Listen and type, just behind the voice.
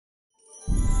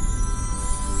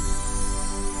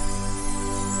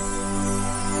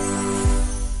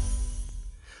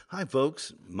Hi,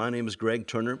 folks. My name is Greg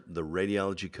Turner, the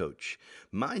radiology coach.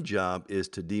 My job is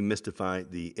to demystify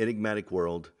the enigmatic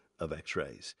world of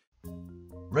x-rays.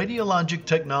 Radiologic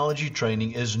technology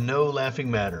training is no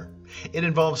laughing matter. It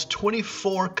involves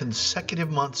 24 consecutive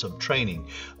months of training,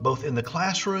 both in the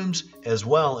classrooms as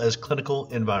well as clinical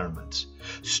environments.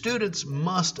 Students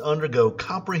must undergo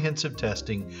comprehensive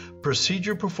testing,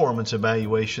 procedure performance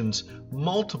evaluations,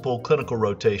 multiple clinical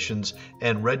rotations,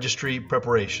 and registry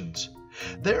preparations.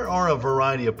 There are a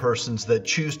variety of persons that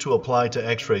choose to apply to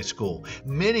X-ray school.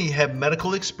 Many have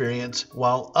medical experience,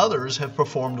 while others have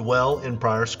performed well in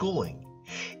prior schooling.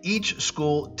 Each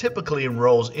school typically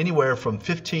enrolls anywhere from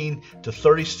 15 to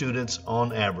 30 students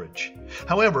on average.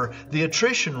 However, the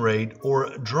attrition rate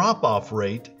or drop-off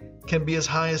rate can be as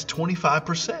high as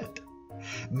 25%.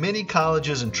 Many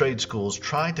colleges and trade schools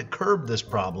try to curb this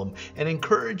problem and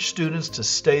encourage students to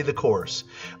stay the course,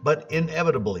 but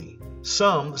inevitably,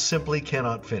 some simply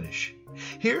cannot finish.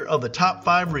 Here are the top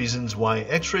 5 reasons why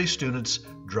X-ray students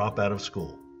drop out of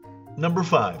school. Number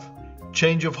 5,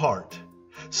 change of heart.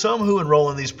 Some who enroll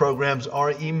in these programs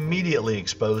are immediately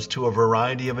exposed to a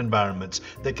variety of environments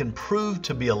that can prove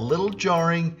to be a little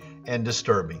jarring and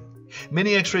disturbing.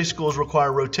 Many X-ray schools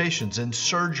require rotations in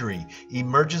surgery,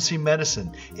 emergency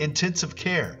medicine, intensive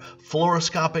care,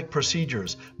 fluoroscopic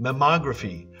procedures,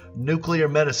 mammography, nuclear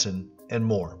medicine, and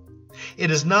more.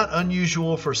 It is not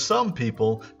unusual for some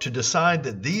people to decide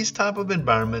that these type of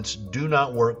environments do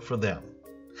not work for them.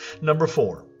 Number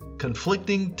 4,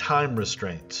 conflicting time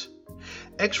restraints.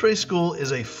 X-ray school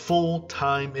is a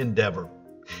full-time endeavor.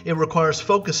 It requires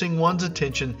focusing one's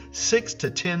attention 6 to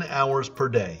 10 hours per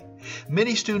day.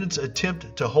 Many students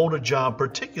attempt to hold a job,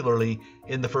 particularly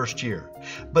in the first year,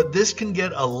 but this can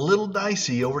get a little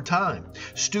dicey over time.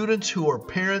 Students who are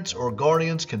parents or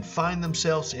guardians can find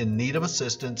themselves in need of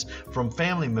assistance from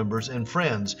family members and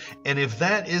friends, and if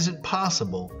that isn't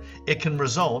possible, it can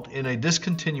result in a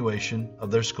discontinuation of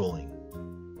their schooling.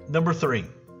 Number 3,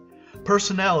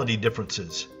 personality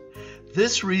differences.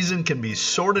 This reason can be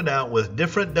sorted out with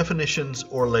different definitions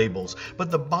or labels, but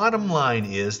the bottom line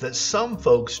is that some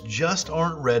folks just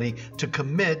aren't ready to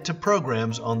commit to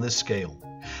programs on this scale.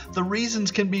 The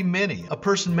reasons can be many. A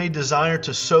person may desire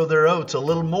to sow their oats a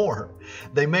little more.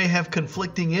 They may have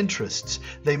conflicting interests.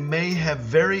 They may have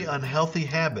very unhealthy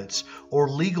habits or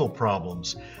legal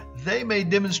problems. They may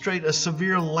demonstrate a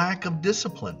severe lack of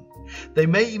discipline. They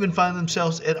may even find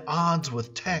themselves at odds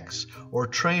with techs or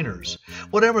trainers.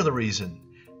 Whatever the reason,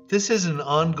 this is an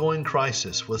ongoing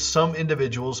crisis with some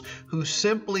individuals who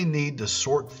simply need to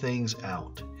sort things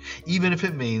out, even if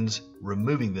it means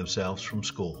removing themselves from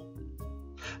school.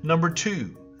 Number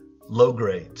 2, low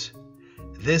grades.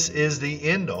 This is the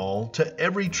end-all to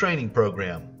every training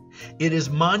program. It is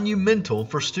monumental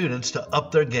for students to up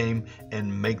their game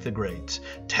and make the grades.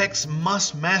 Techs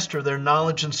must master their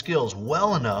knowledge and skills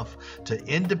well enough to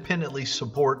independently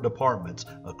support departments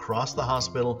across the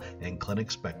hospital and clinic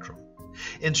spectrum.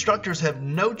 Instructors have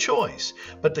no choice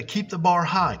but to keep the bar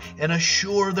high and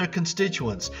assure their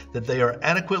constituents that they are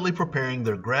adequately preparing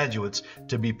their graduates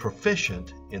to be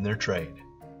proficient in their trade.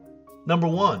 Number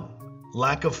 1,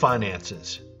 lack of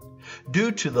finances.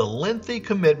 Due to the lengthy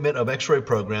commitment of X-ray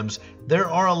programs, there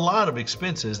are a lot of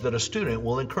expenses that a student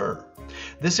will incur.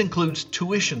 This includes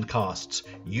tuition costs,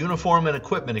 uniform and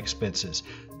equipment expenses,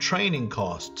 training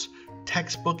costs,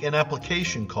 textbook and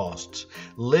application costs,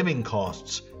 living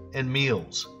costs, and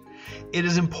meals. It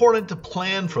is important to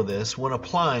plan for this when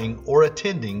applying or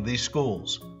attending these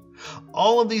schools.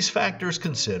 All of these factors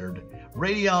considered,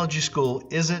 radiology school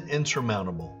isn't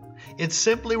insurmountable. It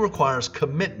simply requires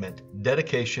commitment,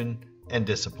 dedication, and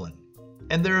discipline.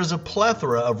 And there is a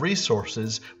plethora of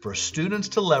resources for students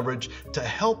to leverage to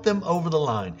help them over the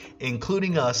line,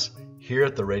 including us here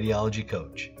at the Radiology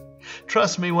Coach.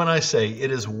 Trust me when I say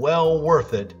it is well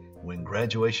worth it when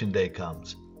graduation day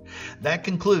comes. That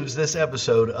concludes this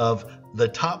episode of the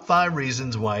top 5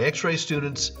 reasons why X-ray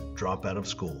students drop out of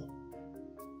school.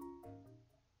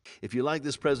 If you like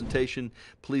this presentation,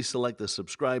 please select the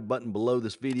subscribe button below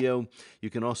this video. You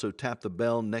can also tap the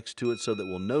bell next to it so that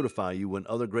we'll notify you when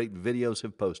other great videos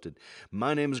have posted.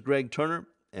 My name is Greg Turner,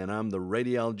 and I'm the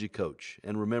Radiology Coach.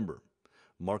 And remember,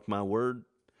 mark my word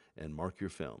and mark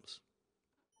your films.